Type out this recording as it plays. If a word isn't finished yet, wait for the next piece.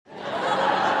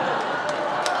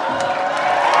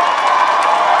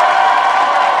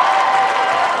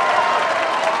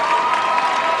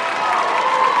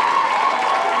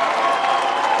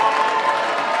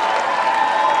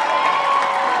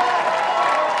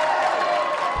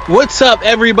What's up,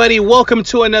 everybody? Welcome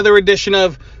to another edition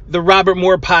of the Robert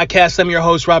Moore Podcast. I'm your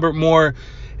host, Robert Moore.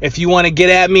 If you want to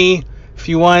get at me, if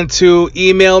you want to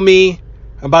email me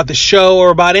about the show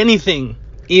or about anything,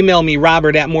 email me,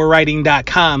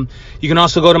 robert@moorewriting.com. You can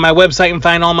also go to my website and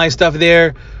find all my stuff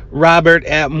there,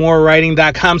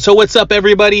 robert@moorewriting.com. So what's up,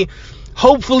 everybody?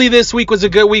 Hopefully this week was a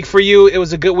good week for you. It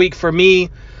was a good week for me.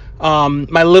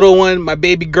 My little one, my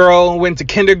baby girl, went to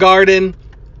kindergarten.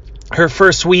 Her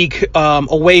first week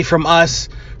away from us.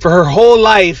 For her whole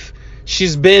life,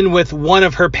 she's been with one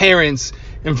of her parents.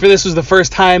 And for this was the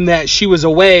first time that she was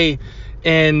away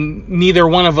and neither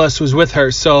one of us was with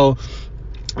her. So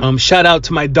shout out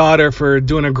to my daughter for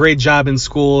doing a great job in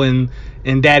school, and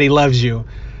Daddy loves you.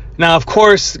 Now, of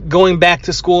course, going back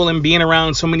to school and being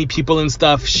around so many people and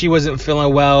stuff, she wasn't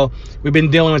feeling well. We've been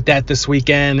dealing with that this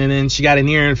weekend, and then she got an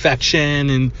ear infection,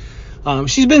 and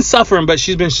she's been suffering, but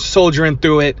she's been soldiering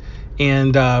through it.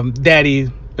 And Daddy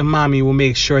and Mommy will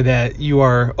make sure that you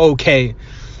are okay.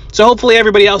 So hopefully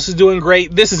everybody else is doing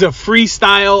great. This is a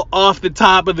freestyle off the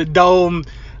top of the dome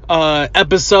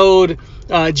episode,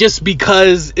 just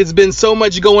because it's been so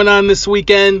much going on this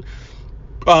weekend.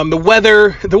 The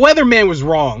weatherman was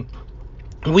wrong.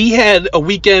 We had a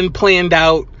weekend planned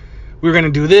out. We were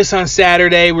going to do this on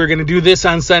Saturday. We were going to do this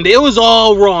on Sunday. It was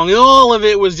all wrong. All of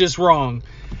it was just wrong.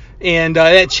 And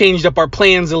that changed up our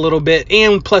plans a little bit.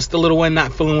 And plus the little one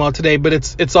not feeling well today. But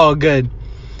it's all good.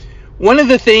 One of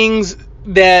the things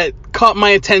that caught my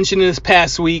attention this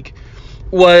past week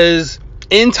was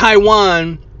in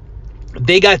Taiwan,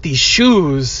 they got these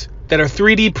shoes that are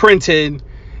 3D printed.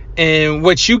 And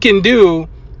what you can do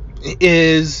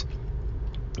is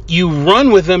you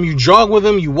run with them, you jog with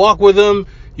them, you walk with them.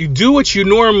 You do what you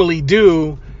normally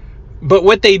do. But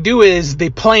what they do is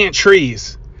they plant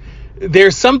trees.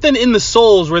 There's something in the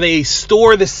soles where they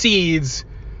store the seeds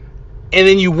and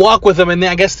then you walk with them, and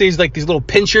then I guess there's like these little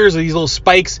pinchers or these little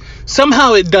spikes.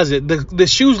 Somehow it does it. The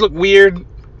shoes look weird.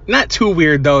 Not too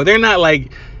weird though. They're not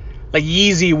like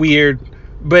Yeezy weird,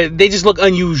 but they just look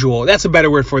unusual. That's a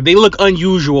better word for it. They look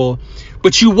unusual.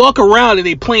 But you walk around and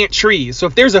they plant trees. So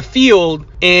if there's a field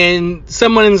and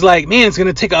someone's like, man, it's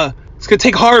gonna take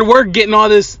hard work getting all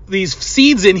these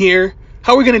seeds in here.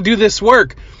 How are we gonna do this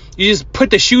work? You just put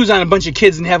the shoes on a bunch of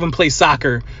kids and have them play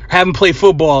soccer or have them play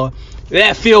football.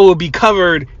 That field will be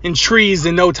covered in trees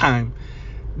in no time.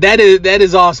 That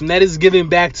is awesome. That is giving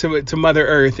back to Mother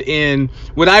Earth. And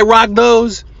would I rock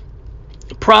those?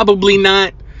 Probably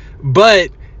not. But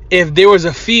if there was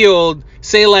a field,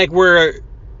 say like where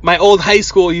my old high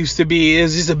school used to be, it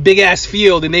was just a big ass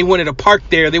field and they wanted a park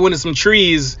there, they wanted some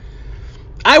trees,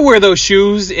 I wear those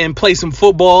shoes and play some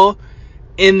football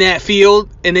in that field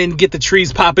and then get the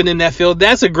trees popping in that field.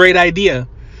 That's a great idea.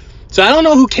 So I don't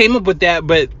know who came up with that,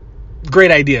 but great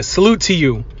idea. Salute to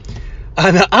you.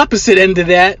 On the opposite end of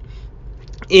that,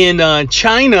 in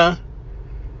China,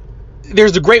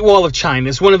 there's the Great Wall of China.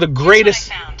 It's one of the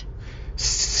greatest.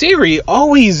 Siri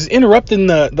always interrupting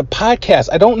the podcast.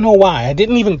 I don't know why. I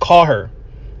didn't even call her.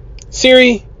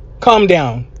 Siri, calm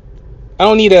down. I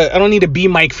don't need a B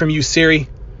mic from you, Siri.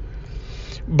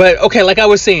 But okay, like I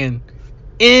was saying,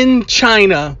 in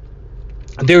China,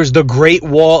 there's the Great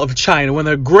Wall of China, one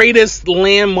of the greatest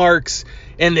landmarks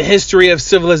in the history of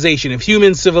civilization, of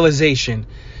human civilization.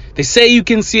 They say you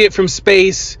can see it from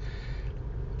space.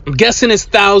 I'm guessing it's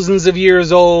thousands of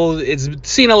years old. It's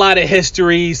seen a lot of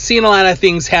history, seen a lot of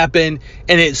things happen,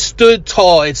 and it stood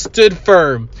tall. It stood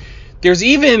firm. There's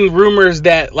even rumors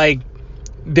that like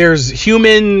there's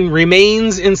human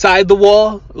remains inside the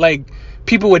wall. Like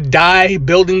people would die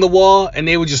building the wall and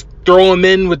they would just throw them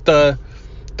in with the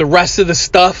rest of the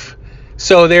stuff.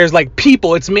 So there's like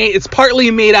people. It's partly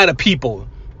made out of people.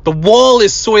 The wall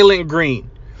is Soylent Green.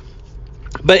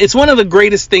 But it's one of the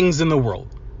greatest things in the world.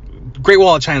 Great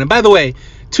Wall of China. By the way,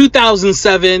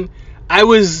 2007, I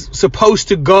was supposed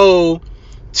to go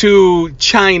to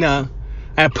China.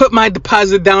 I put my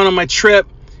deposit down on my trip.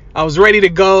 I was ready to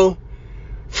go.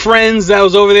 Friends that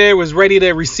was over there was ready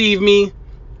to receive me.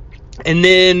 And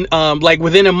then, like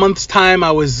within a month's time,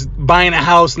 I was buying a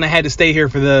house and I had to stay here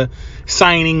for the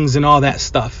signings and all that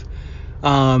stuff.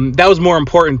 That was more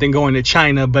important than going to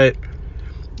China. But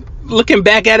looking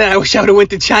back at it, I wish I would have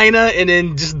went to China and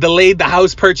then just delayed the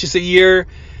house purchase a year,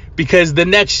 because the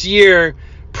next year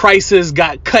prices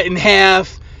got cut in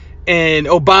half and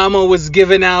Obama was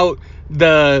giving out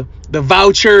the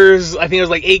vouchers. I think it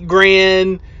was like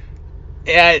 $8,000.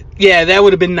 Yeah, that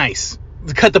would have been nice.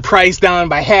 To cut the price down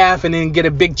by half and then get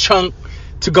a big chunk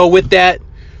to go with that.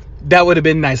 That would have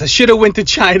been nice. I should have went to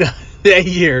China that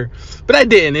year, but I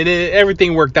didn't.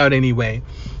 Everything worked out anyway.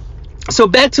 So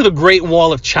back to the Great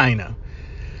Wall of China.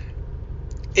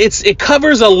 it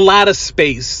covers a lot of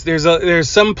space. There's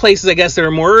some places, I guess, that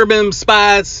are more urban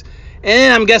spots,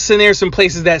 and I'm guessing there's some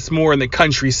places that's more in the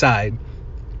countryside.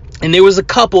 And there was a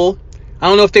couple, I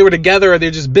don't know if they were together or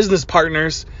they're just business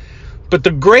partners, but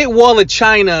the Great Wall of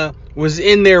China was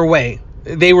in their way.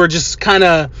 They were just kind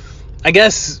of, I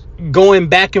guess, going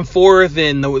back and forth,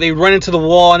 and they run into the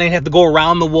wall and they'd have to go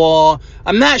around the wall.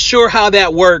 I'm not sure how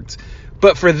that worked,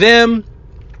 but for them,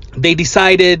 they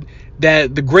decided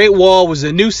that the Great Wall was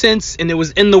a nuisance and it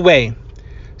was in the way.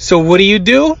 So what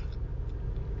do?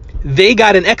 They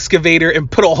got an excavator and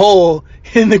put a hole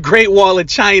in the Great Wall of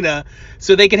China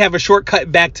so they could have a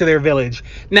shortcut back to their village.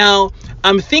 Now,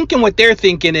 I'm thinking what they're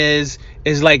thinking is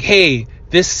like, hey,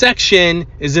 this section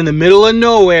is in the middle of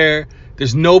nowhere.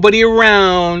 There's nobody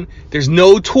around. There's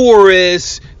no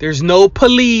tourists. There's no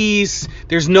police.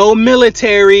 There's no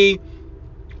military.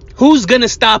 Who's going to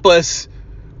stop us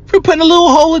from putting a little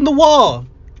hole in the wall?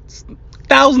 It's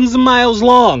thousands of miles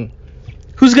long.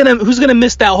 Who's gonna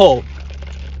miss that hole?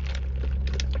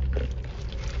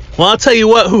 Well, I'll tell you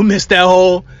what, who missed that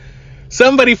hole.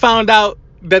 Somebody found out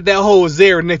that hole was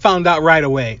there, and they found out right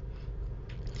away.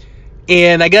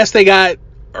 And I guess they got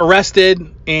arrested,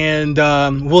 and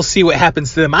we'll see what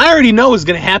happens to them. I already know what's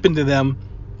going to happen to them.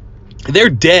 They're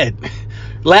dead.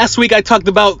 Last week I talked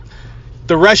about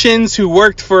the Russians who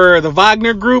worked for the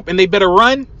Wagner Group, and they better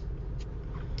run.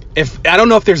 I don't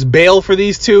know if there's bail for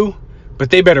these two, but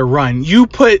they better run. You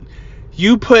put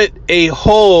a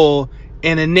hole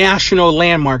in a national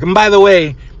landmark. And by the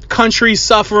way, country's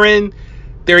suffering,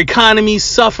 their economy's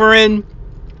suffering,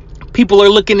 people are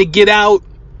looking to get out.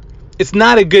 It's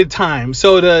not a good time.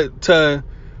 So to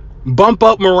bump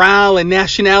up morale and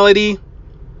nationality,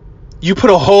 you put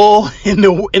a hole in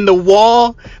the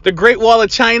wall, the Great Wall of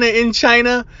China in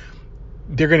China.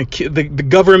 They're gonna the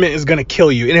government is gonna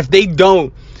kill you. And if they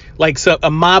don't, a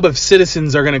mob of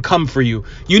citizens are gonna come for you.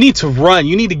 You need to run.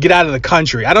 You need to get out of the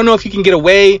country. I don't know if you can get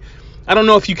away. I don't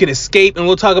know if you can escape. And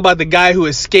we'll talk about the guy who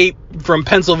escaped from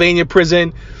Pennsylvania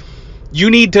prison.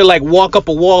 You need to walk up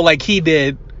a wall like he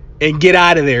did and get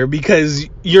out of there, because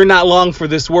you're not long for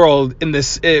this world in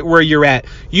this where you're at.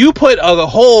 You put a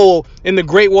hole in the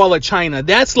Great Wall of China.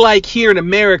 That's like here in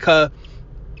America,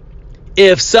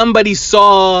 if somebody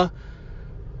saw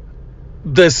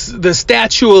the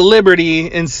Statue of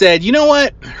Liberty and said, you know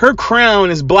what, her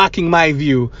crown is blocking my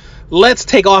view. Let's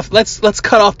cut off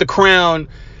the crown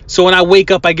so when I wake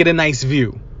up I get a nice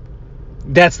view.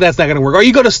 That's not going to work. Or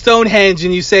you go to Stonehenge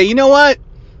and you say, you know what,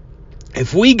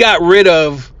 if we got rid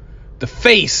of the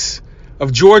face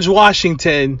of George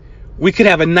Washington, we could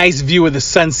have a nice view of the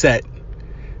sunset.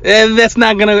 And that's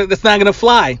not gonna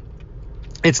fly.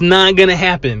 It's not gonna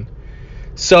happen.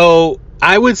 So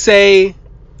I would say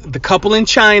the couple in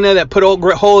China that put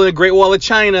a hole in the Great Wall of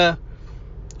China,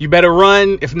 you better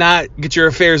run. If not, get your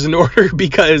affairs in order,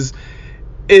 because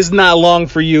it's not long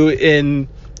for you. And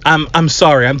I'm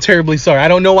sorry. I'm terribly sorry. I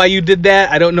don't know why you did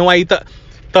that. I don't know why you thought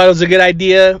it was a good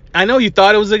idea. I know you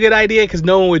thought it was a good idea because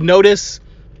no one would notice.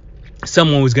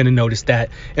 Someone was going to notice that.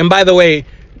 And by the way,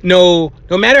 no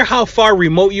matter how far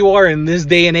remote you are in this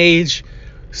day and age,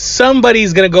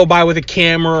 somebody's going to go by with a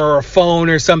camera or a phone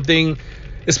or something.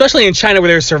 Especially in China where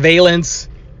there's surveillance,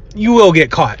 you will get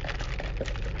caught.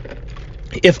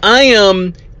 If I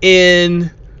am in,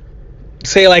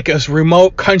 say, a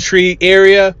remote country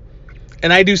area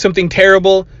and I do something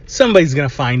terrible, somebody's gonna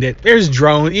find it. There's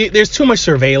drones. There's too much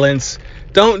surveillance.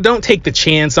 Don't take the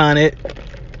chance on it.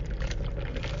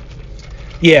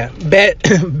 Yeah,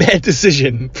 bad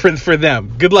decision for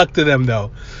them. Good luck to them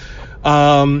though.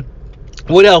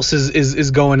 What else is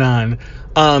going on?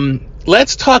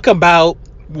 Let's talk about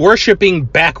worshiping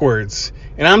backwards,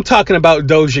 and I'm talking about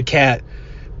Doja Cat,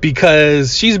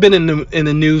 because she's been in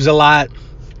the news a lot,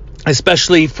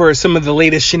 especially for some of the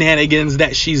latest shenanigans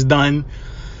that she's done.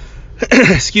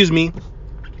 Excuse me.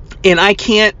 And I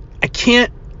can't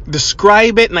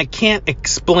describe it, and I can't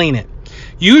explain it.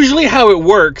 Usually how it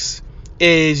works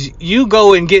is you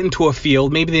go and get into a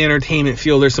field, maybe the entertainment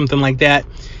field or something like that,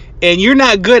 and you're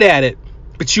not good at it,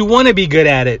 but you want to be good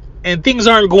at it, and things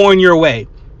aren't going your way.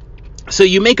 So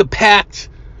you make a pact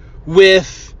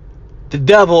with the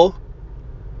devil,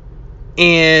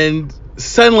 and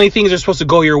suddenly things are supposed to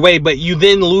go your way, but you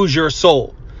then lose your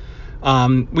soul.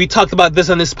 We talked about this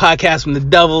on this podcast when the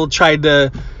devil tried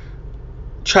to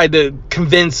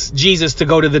convince Jesus to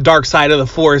go to the dark side of the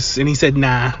force, and he said,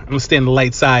 nah, I'm gonna stay on the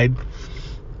light side.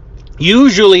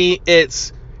 Usually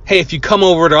it's, hey, if you come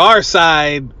over to our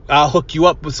side, I'll hook you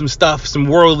up with some stuff, some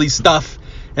worldly stuff,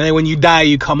 and then when you die,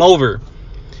 you come over.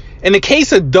 In the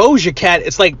case of Doja Cat,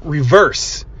 it's like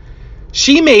reverse.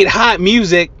 She made hot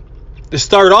music to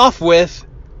start off with,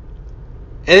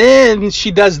 And then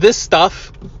she does this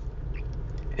stuff,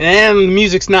 and the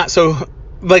music's not so,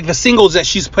 like, the singles that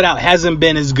she's put out hasn't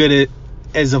been as good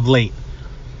as of late.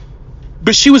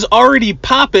 But she was already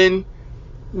popping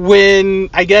when,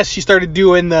 I guess, she started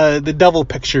doing the devil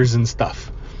pictures and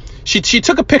stuff. She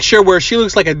took a picture where she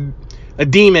looks like a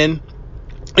demon.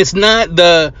 It's not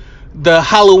the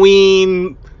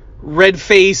Halloween red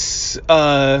face,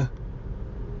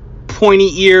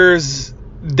 pointy ears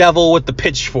devil with the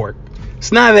pitchfork.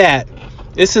 It's not that.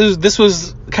 This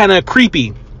was kind of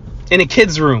creepy in a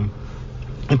kid's room,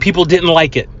 and people didn't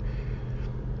like it.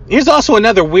 Here's also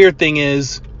another weird thing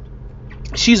is,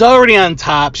 she's already on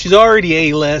top. She's already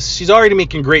A-list. She's already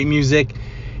making great music.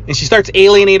 And she starts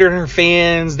alienating her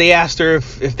fans. They asked her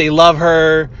if they love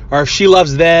her or if she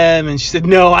loves them. And she said,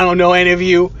 no, I don't know any of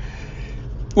you.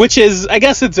 Which is, I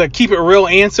guess it's a keep it real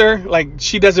answer. Like,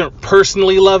 she doesn't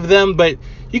personally love them, but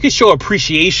you can show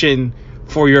appreciation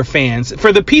for your fans.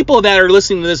 For the people that are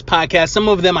listening to this podcast, some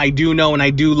of them I do know and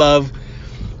I do love.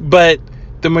 But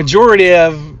the majority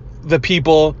of the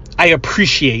people I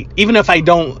appreciate, even if I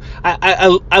don't.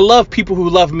 I love people who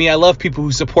love me. I love people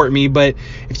who support me. But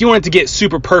if you wanted to get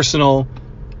super personal,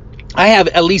 I have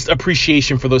at least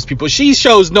appreciation for those people. She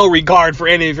shows no regard for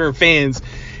any of her fans.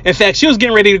 In fact, she was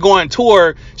getting ready to go on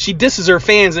tour. She disses her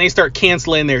fans and they start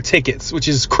canceling their tickets, which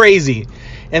is crazy.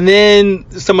 And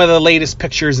then some of the latest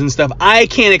pictures and stuff. I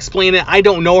can't explain it. I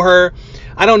don't know her.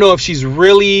 I don't know if she's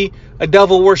really a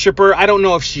devil worshiper. I don't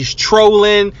know if she's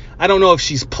trolling. I don't know if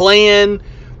she's playing.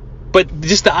 But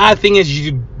just the odd thing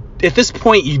is, at this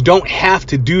point, you don't have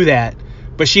to do that.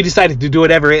 But she decided to do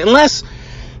whatever. Unless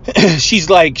she's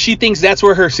like, she thinks that's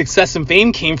where her success and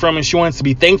fame came from, and she wants to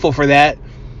be thankful for that.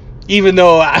 Even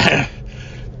though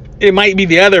it might be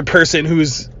the other person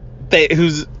who's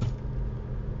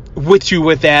with you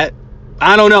with that.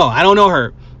 I don't know. I don't know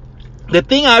her. The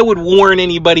thing I would warn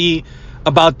anybody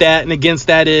about that and against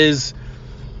that is,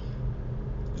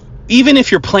 even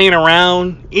if you're playing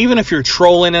around, even if you're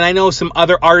trolling, and I know some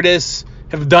other artists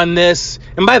have done this,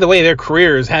 and by the way, their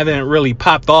careers haven't really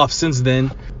popped off since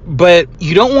then, but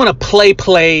you don't want to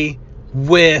play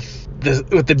with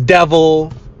the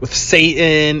devil, with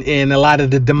Satan, and a lot of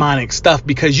the demonic stuff,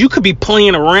 because you could be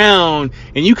playing around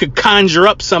and you could conjure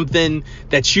up something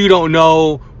that you don't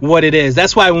know what it is.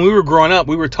 That's why when we were growing up,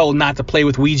 we were told not to play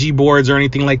with Ouija boards or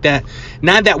anything like that.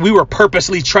 Not that we were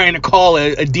purposely trying to call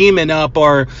a demon up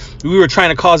or we were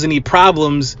trying to cause any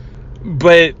problems,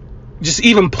 but just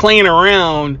even playing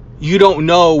around, you don't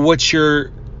know what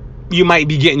you might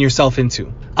be getting yourself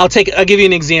into. I'll give you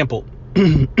an example.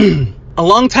 A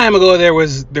long time ago, there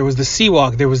was the Sea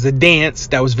Walk. There was the dance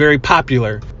that was very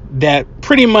popular that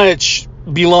pretty much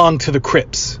belonged to the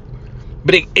Crips.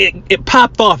 But it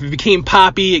popped off. It became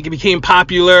poppy. It became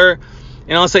popular.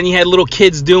 And all of a sudden, you had little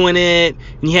kids doing it.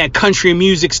 And you had country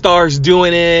music stars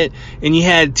doing it. And you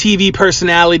had TV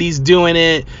personalities doing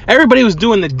it. Everybody was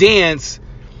doing the dance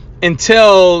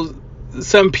until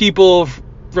some people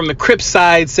from the Crips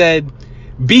side said,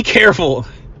 be careful.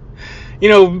 You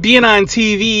know, being on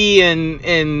TV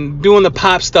and doing the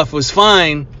pop stuff was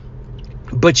fine,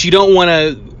 but you don't want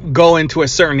to go into a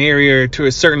certain area or to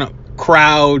a certain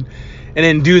crowd and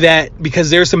then do that, because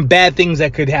there's some bad things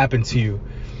that could happen to you.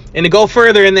 And to go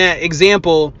further in that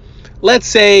example, let's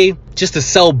say just to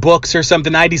sell books or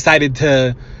something, I decided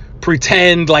to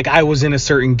pretend like I was in a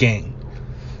certain gang.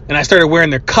 And I started wearing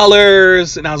their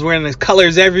colors, and I was wearing the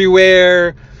colors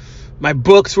everywhere. My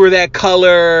books were that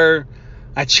color.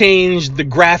 I changed the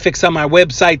graphics on my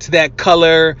website to that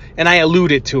color, and I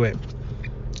alluded to it.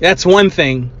 That's one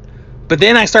thing. But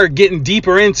then I started getting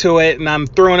deeper into it, and I'm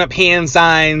throwing up hand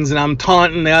signs, and I'm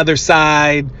taunting the other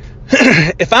side.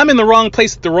 If I'm in the wrong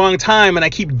place at the wrong time, and I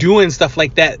keep doing stuff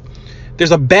like that,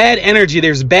 there's a bad energy,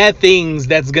 there's bad things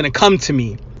that's going to come to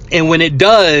me. And when it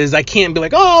does, I can't be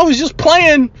like, oh, I was just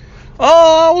playing.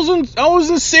 Oh, I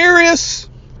wasn't serious.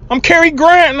 I'm Cary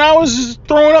Grant and I was just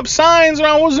throwing up signs and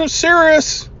I wasn't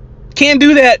serious. Can't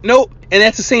do that. Nope. And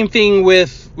that's the same thing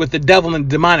with the devil and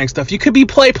demonic stuff. You could be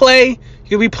play. You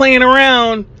could be playing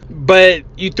around, but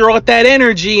you throw out that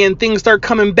energy and things start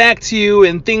coming back to you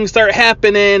and things start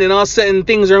happening, and all of a sudden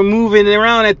things are moving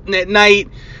around at night,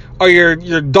 or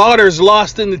your daughter's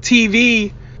lost in the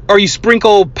TV, or you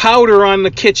sprinkle powder on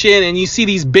the kitchen and you see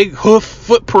these big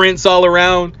footprints all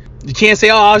around. You can't say,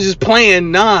 oh, I was just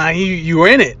playing. Nah, you were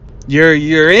in it.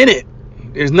 You're in it.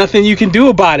 There's nothing you can do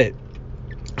about it.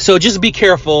 So just be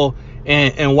careful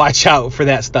and watch out for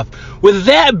that stuff. With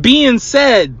that being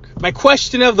said, my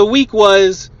question of the week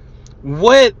was,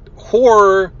 what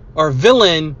horror or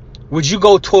villain would you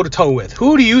go toe-to-toe with?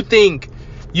 Who do you think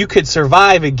you could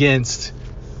survive against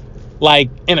like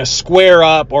in a square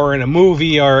up or in a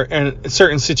movie or in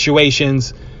certain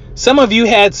situations. Some of you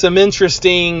had some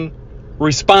interesting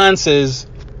responses.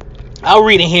 I'll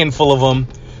read a handful of them.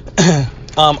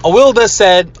 Awilda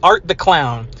said Art the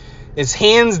Clown is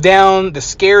hands down the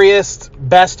scariest,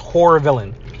 best horror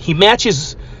villain. He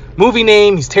matches movie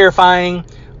name. He's terrifying.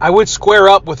 I would square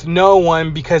up with no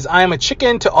one because I'm a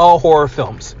chicken to all horror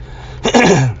films.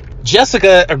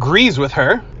 Jessica agrees with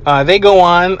her. They go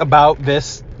on about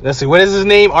this. Let's see, what is his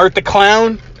name? Art the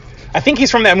Clown? I think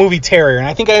he's from that movie Terrier, and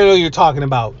I think I know what you're talking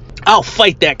about. I'll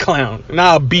fight that clown, and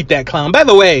I'll beat that clown. By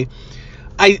the way,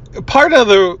 part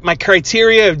of my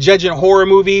criteria of judging horror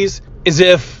movies is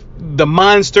if the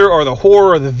monster or the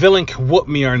horror or the villain can whoop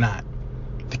me or not.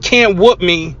 If they can't whoop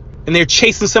me and they're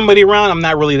chasing somebody around, I'm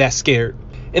not really that scared.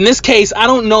 In this case, I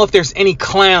don't know if there's any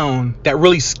clown that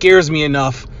really scares me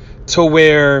enough to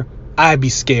where I'd be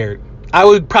scared. I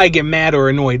would probably get mad or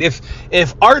annoyed.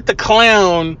 If Art the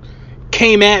Clown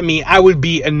came at me, I would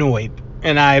be annoyed,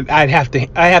 and I'd have to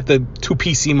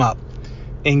 2-piece him up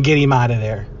and get him out of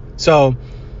there. So,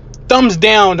 thumbs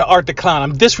down to Art the Clown.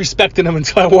 I'm disrespecting him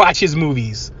until I watch his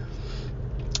movies.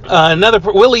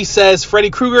 Willie says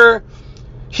Freddy Krueger.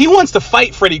 He wants to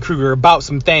fight Freddy Krueger about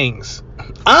some things.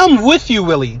 I'm with you,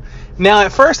 Willie. Now,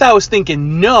 at first I was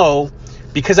thinking no,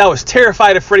 because I was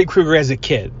terrified of Freddy Krueger as a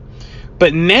kid.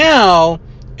 But now,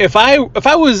 if I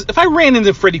ran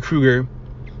into Freddy Krueger,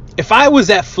 if I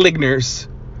was at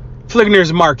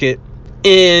Fligner's Market,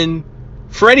 and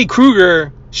Freddy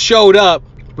Krueger showed up,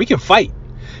 we can fight.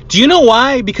 Do you know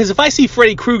why? Because if I see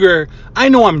Freddy Krueger, I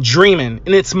know I'm dreaming,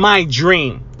 and it's my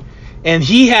dream. And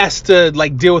he has to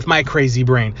deal with my crazy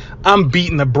brain. I'm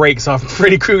beating the brakes off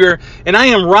Freddy Krueger, and I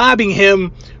am robbing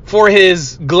him for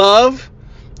his glove.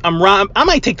 I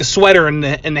might take the sweater and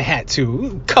the hat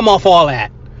too. Come off all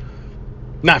that.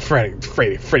 Not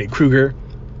Freddy Krueger.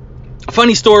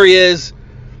 Funny story is,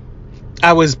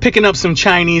 I was picking up some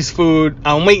Chinese food.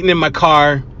 I'm waiting in my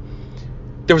car.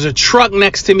 There was a truck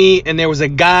next to me, and there was a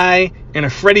guy in a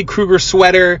Freddy Krueger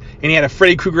sweater, and he had a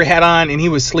Freddy Krueger hat on, and he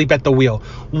was asleep at the wheel.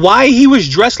 Why he was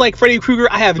dressed like Freddy Krueger,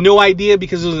 I have no idea,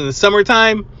 because it was in the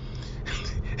summertime.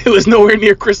 It was nowhere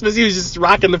near Christmas. He was just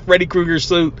rocking the Freddy Krueger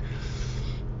suit.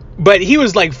 But he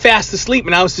was fast asleep,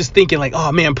 and I was just thinking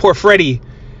oh man, poor Freddy.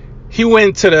 He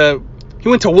went to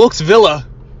Wilkes Villa,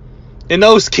 and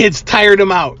those kids tired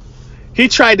him out. He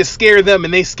tried to scare them,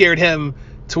 and they scared him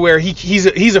to where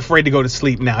he's afraid to go to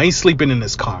sleep now. He's sleeping in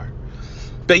his car.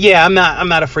 But yeah, I'm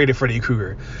not afraid of Freddy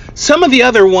Krueger. Some of the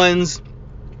other ones,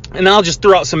 and I'll just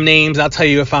throw out some names. I'll tell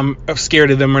you if I'm scared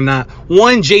of them or not.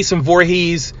 One, Jason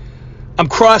Voorhees. I'm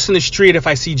crossing the street if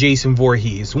I see Jason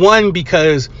Voorhees. One,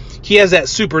 because he has that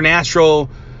supernatural,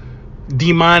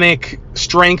 demonic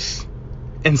strength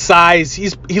and size.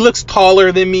 He looks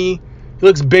taller than me. He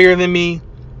looks bigger than me.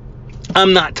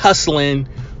 I'm not tussling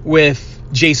with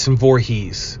Jason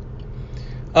Voorhees.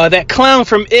 That clown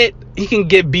from It, he can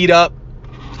get beat up.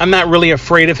 I'm not really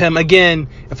afraid of him. Again,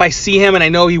 if I see him and I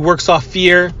know he works off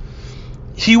fear,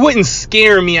 he wouldn't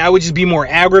scare me. I would just be more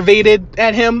aggravated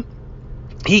at him.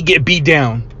 He'd get beat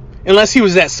down. Unless he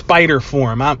was that spider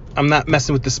form. I'm not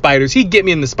messing with the spiders. He'd get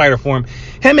me in the spider form.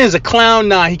 Him as a clown,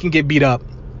 nah, he can get beat up.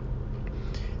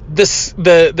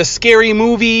 The scary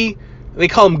movie, they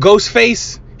call him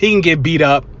Ghostface. He can get beat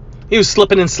up. He was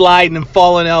slipping and sliding and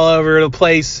falling all over the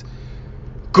place.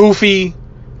 Goofy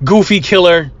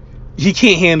killer. He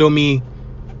can't handle me.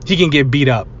 He can get beat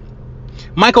up.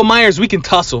 Michael Myers, we can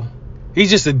tussle.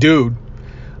 He's just a dude.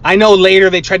 I know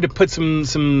later they tried to put some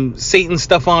Satan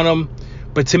stuff on him,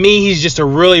 but to me, he's just a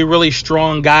really, really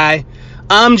strong guy.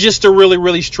 I'm just a really,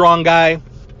 really strong guy.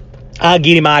 I'll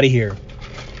get him out of here.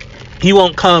 He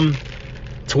won't come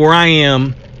to where I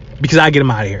am because I get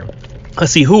him out of here.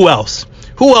 Let's see, who else?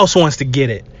 Who else wants to get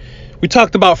it? We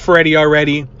talked about Freddy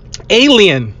already.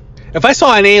 Alien. If I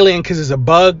saw an alien because it's a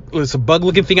bug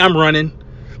looking thing, I'm running.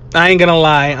 I ain't gonna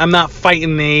lie. I'm not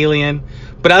fighting the alien.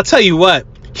 But I'll tell you what.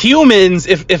 Humans,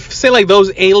 if say those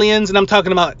aliens, and I'm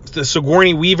talking about the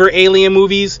Sigourney Weaver alien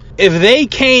movies, if they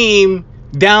came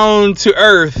down to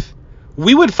Earth,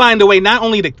 we would find a way not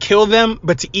only to kill them,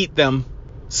 but to eat them.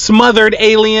 Smothered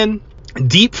alien,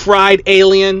 deep fried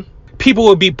alien. People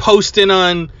would be posting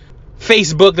on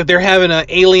Facebook that they're having an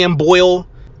alien boil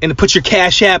and to put your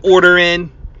Cash App order in.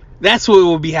 That's what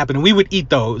would be happening. We would eat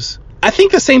those. I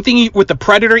think the same thing with the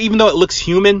Predator, even though it looks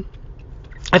human.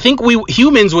 I think we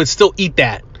humans would still eat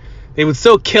that. They would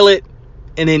still kill it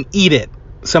and then eat it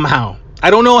somehow. I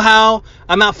don't know how.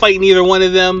 I'm not fighting either one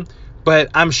of them, but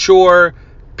I'm sure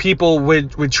people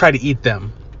would try to eat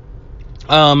them.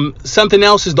 Something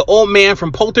else is the old man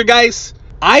from Poltergeist.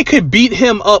 I could beat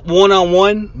him up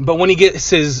one-on-one, but when he gets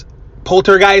his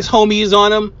poltergeist homies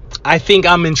on him, I think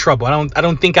I'm in trouble. I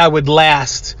don't think I would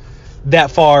last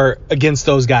that far against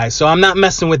those guys. So I'm not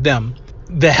messing with them.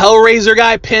 The Hellraiser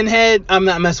guy, Pinhead, I'm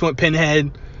not messing with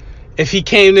Pinhead. If he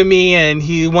came to me and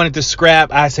he wanted to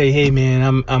scrap, I say, hey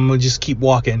man, I'm gonna just keep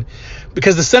walking.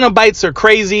 Because the Cenobites are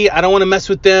crazy. I don't want to mess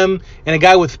with them. And a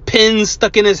guy with pins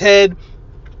stuck in his head,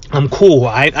 I'm cool.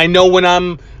 I know when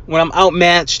I'm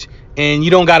outmatched and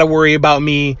you don't gotta worry about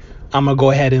me, I'm gonna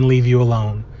go ahead and leave you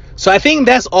alone. So I think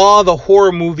that's all the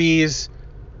horror movies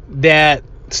that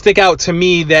stick out to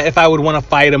me, that if I would want to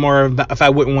fight them or if I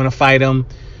wouldn't want to fight them.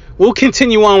 We'll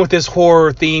continue on with this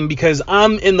horror theme because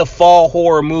I'm in the fall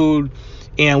horror mood,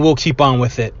 and we'll keep on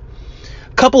with it.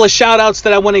 A couple of shout outs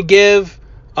that I want to give.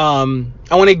 I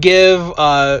want to give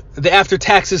the After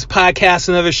Taxes podcast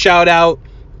another shout out.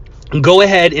 Go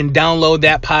ahead and download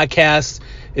that podcast.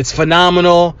 It's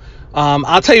phenomenal.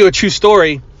 I'll tell you a true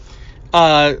story.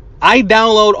 I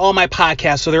download all my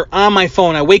podcasts, so they're on my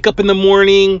phone. I wake up in the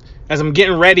morning, as I'm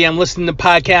getting ready, I'm listening to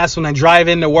podcasts. When I drive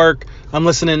into work, I'm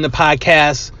listening to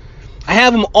podcasts. I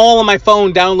have them all on my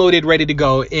phone, downloaded, ready to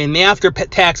go. And the After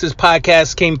Taxes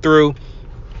podcast came through,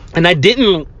 and I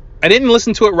didn't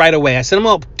listen to it right away. I said, I'm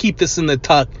gonna keep this in the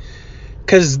tuck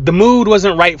because the mood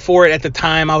wasn't right for it at the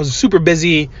time. I was super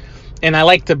busy, and I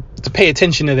like to pay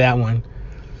attention to that one.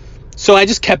 So I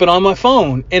just kept it on my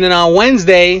phone. And then on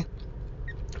Wednesday,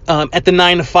 at the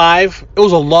 9 to 5, it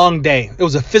was a long day. It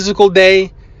was a physical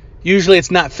day. Usually it's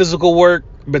not physical work,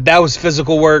 but that was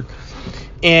physical work.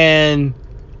 And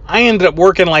I ended up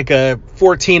working like a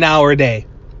 14-hour day.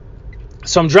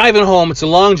 So I'm driving home. It's a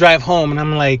long drive home. And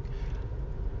I'm like,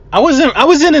 I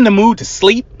wasn't in the mood to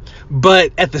sleep.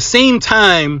 But at the same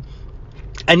time,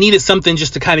 I needed something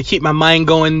just to kind of keep my mind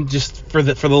going just for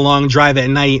the long drive at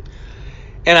night.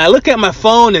 And I look at my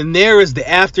phone, and there is the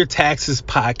After Taxes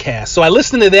podcast. So I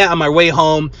listened to that on my way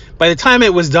home. By the time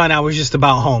it was done, I was just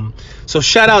about home. So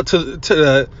shout out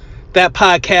to that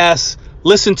podcast.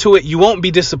 Listen to it. You won't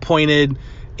be disappointed.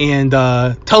 And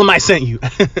tell them I sent you.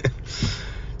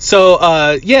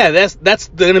 So yeah, that's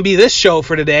going to be this show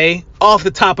for today. Off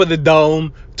the top of the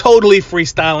dome. Totally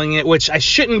freestyling it, which I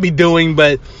shouldn't be doing,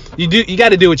 but you got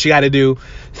to do what you got to do.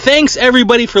 Thanks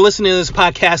everybody for listening to this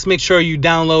podcast. Make sure you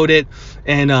download it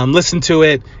and listen to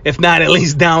it. If not, at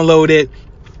least download it.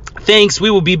 Thanks.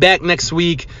 We will be back next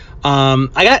week. I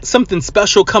got something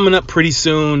special coming up pretty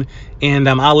soon, and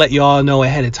I'll let you all know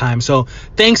ahead of time. So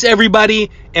thanks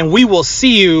everybody, and we will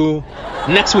see you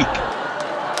next week.